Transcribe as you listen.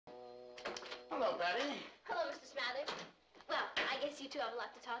hello, Patty. Hello, Mr. Smathers. Well, I guess you two have a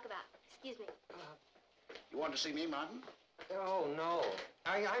lot to talk about. Excuse me. You want to see me, Martin? Oh, no.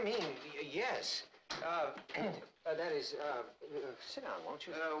 I mean, yes. That is, sit down, won't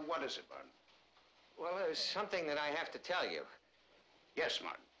you? What is it, Martin? Well, there's something that I have to tell you. Yes,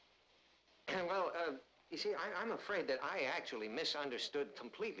 Martin. Well, you see, I'm afraid that I actually misunderstood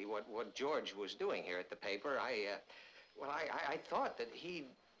completely what George was doing here at the paper. I thought that he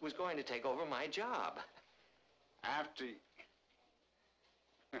was going to take over my job. After...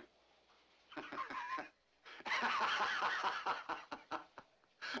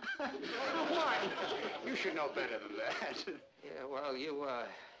 Martin, you should know better than that. Yeah, well, you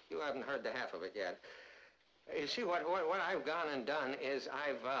haven't heard the half of it yet. You see, what I've gone and done is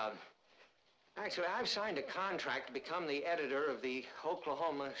I've signed a contract to become the editor of the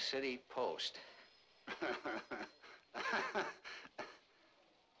Oklahoma City Post.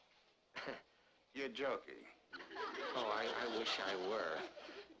 You're joking. Oh, I wish I were.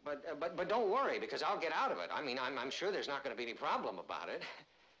 But don't worry, because I'll get out of it. I mean, I'm sure there's not going to be any problem about it.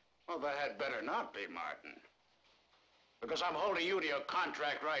 Well, there had better not be, Martin. Because I'm holding you to your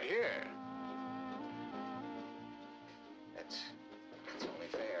contract right here.